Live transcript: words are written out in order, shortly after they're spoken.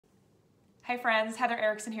Hi friends, Heather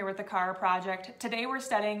Erickson here with the Chara Project. Today we're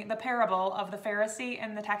studying the parable of the Pharisee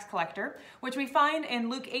and the tax collector, which we find in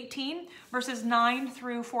Luke 18, verses 9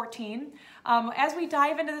 through 14. As we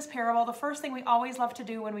dive into this parable, the first thing we always love to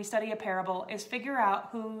do when we study a parable is figure out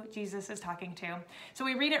who Jesus is talking to. So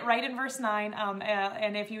we read it right in verse 9,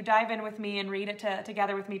 and if you dive in with me and read it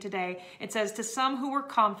together with me today, it says, "To some who were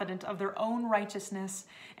confident of their own righteousness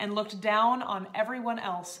and looked down on everyone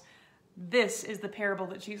else, this is the parable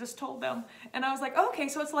that Jesus told them." And I was like, okay,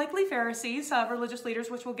 so it's likely Pharisees, religious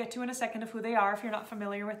leaders, which we'll get to in a second of who they are if you're not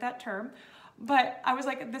familiar with that term. But I was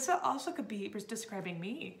like, this also could be describing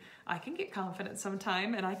me. I can get confident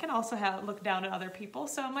sometime, and I can also look down at other people.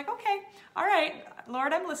 So I'm like, okay, all right,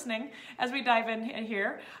 Lord, I'm listening as we dive in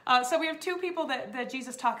here. So we have two people that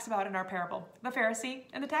Jesus talks about in our parable, the Pharisee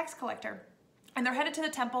and the tax collector. And they're headed to the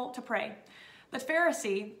temple to pray. The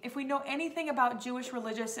Pharisee, if we know anything about Jewish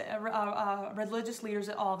religious leaders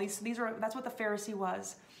at all, that's what the Pharisee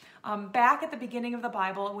was. Back at the beginning of the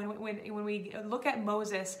Bible, when we look at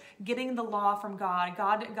Moses getting the law from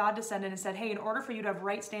God descended and said, hey, in order for you to have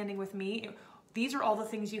right standing with me, these are all the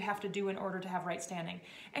things you have to do in order to have right standing.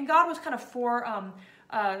 And God was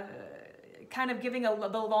kind of giving the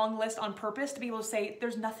long list on purpose to be able to say,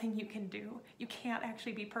 there's nothing you can do. You can't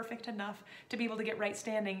actually be perfect enough to be able to get right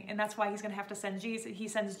standing. And that's why he's going to have to send Jesus. He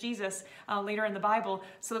sends Jesus later in the Bible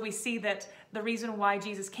so that we see that the reason why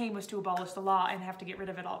Jesus came was to abolish the law and have to get rid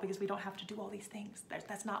of it all, because we don't have to do all these things.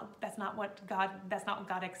 That's not what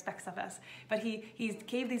God expects of us. But he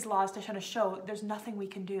gave these laws to kind of show there's nothing we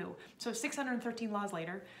can do. So 613 laws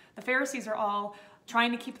later, the Pharisees are all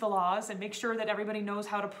trying to keep the laws and make sure that everybody knows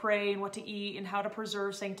how to pray and what to eat and how to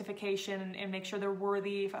preserve sanctification and make sure they're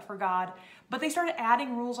worthy for God. But they started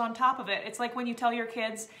adding rules on top of it. It's like when you tell your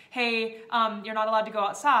kids, hey, you're not allowed to go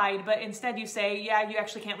outside, but instead you say, yeah, you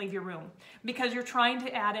actually can't leave your room, because you're trying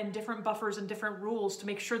to add in different buffers and different rules to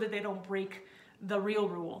make sure that they don't break the real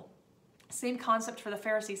rule. Same concept for the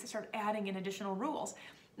Pharisees. They started adding in additional rules.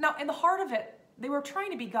 Now, in the heart of it, they were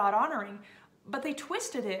trying to be God-honoring, but they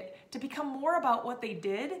twisted it to become more about what they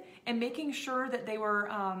did and making sure that they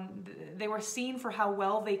were seen for how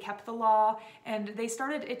well they kept the law, and it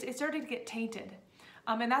started to get tainted.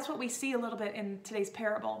 And that's what we see a little bit in today's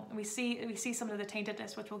parable. We see some of the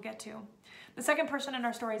taintedness, which we'll get to. The second person in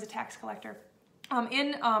our story is a tax collector.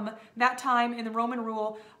 In that time, in the Roman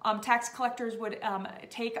rule, tax collectors would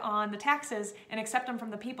take on the taxes and accept them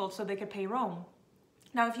from the people so they could pay Rome.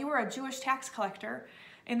 Now, if you were a Jewish tax collector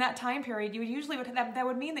in that time period, that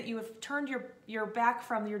would mean that you have turned your back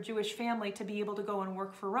from your Jewish family to be able to go and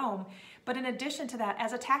work for Rome. But in addition to that,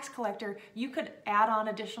 as a tax collector, you could add on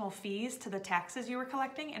additional fees to the taxes you were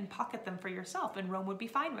collecting and pocket them for yourself, and Rome would be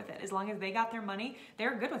fine with it. As long as they got their money,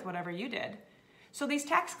 they're good with whatever you did. So these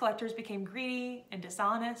tax collectors became greedy and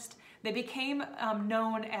dishonest. They became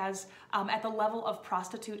known as at the level of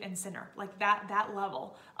prostitute and sinner, like that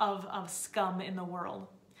level of scum in the world.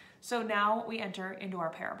 So now we enter into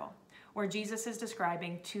our parable, where Jesus is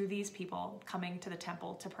describing to these people coming to the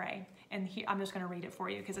temple to pray. And I'm just going to read it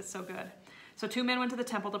for you because it's so good. So 2 men went to the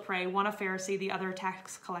temple to pray, one a Pharisee, the other a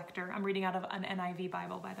tax collector. I'm reading out of an NIV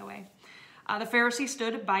Bible, by the way. The Pharisee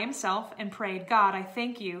stood by himself and prayed, "God, I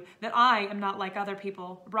thank you that I am not like other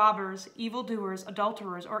people, robbers, evildoers,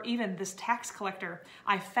 adulterers, or even this tax collector.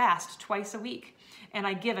 I fast twice a week, and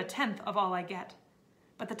I give 1/10 of all I get."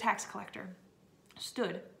 But the tax collector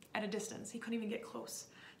stood at a distance. He couldn't even get close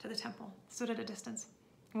to the temple. Stood at a distance.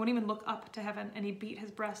 He wouldn't even look up to heaven, and he beat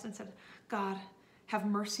his breast and said, "God, have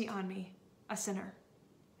mercy on me, a sinner."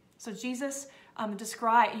 So Jesus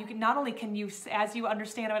not only can you, as you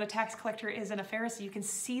understand what a tax collector is and a Pharisee, you can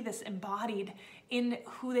see this embodied in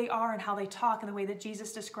who they are and how they talk and the way that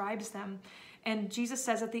Jesus describes them. And Jesus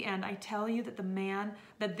says at the end, "I tell you that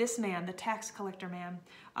this man, the tax collector man,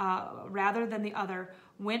 rather than the other,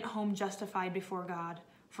 went home justified before God.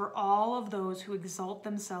 For all of those who exalt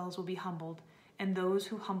themselves will be humbled, and those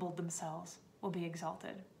who humbled themselves will be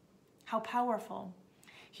exalted." How powerful.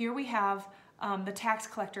 Here we have the tax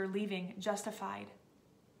collector leaving justified.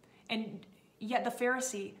 And yet the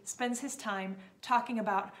Pharisee spends his time talking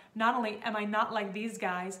about, not only am I not like these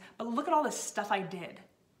guys, but look at all the stuff I did.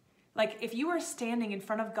 Like, if you are standing in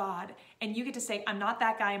front of God and you get to say, I'm not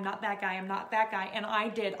that guy, I'm not that guy, I'm not that guy, and I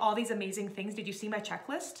did all these amazing things, did you see my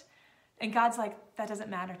checklist? And God's like, that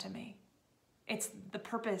doesn't matter to me. It's the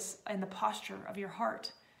purpose and the posture of your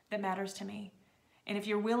heart that matters to me. And if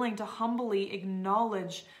you're willing to humbly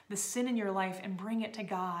acknowledge the sin in your life and bring it to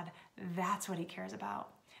God, that's what he cares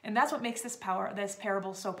about. And that's what makes this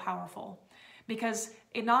parable so powerful, because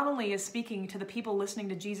it not only is speaking to the people listening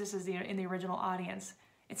to Jesus in the original audience,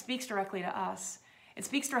 it speaks directly to us. It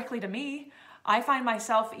speaks directly to me. I find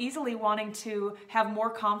myself easily wanting to have more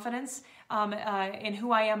confidence in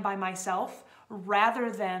who I am by myself rather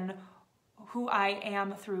than who I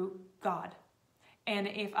am through God. And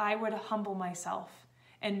if I were to humble myself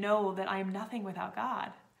and know that I am nothing without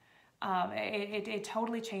God, it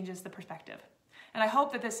totally changes the perspective. And I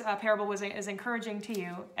hope that this parable was as encouraging to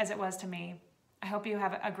you as it was to me. I hope you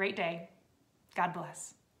have a great day. God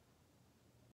bless.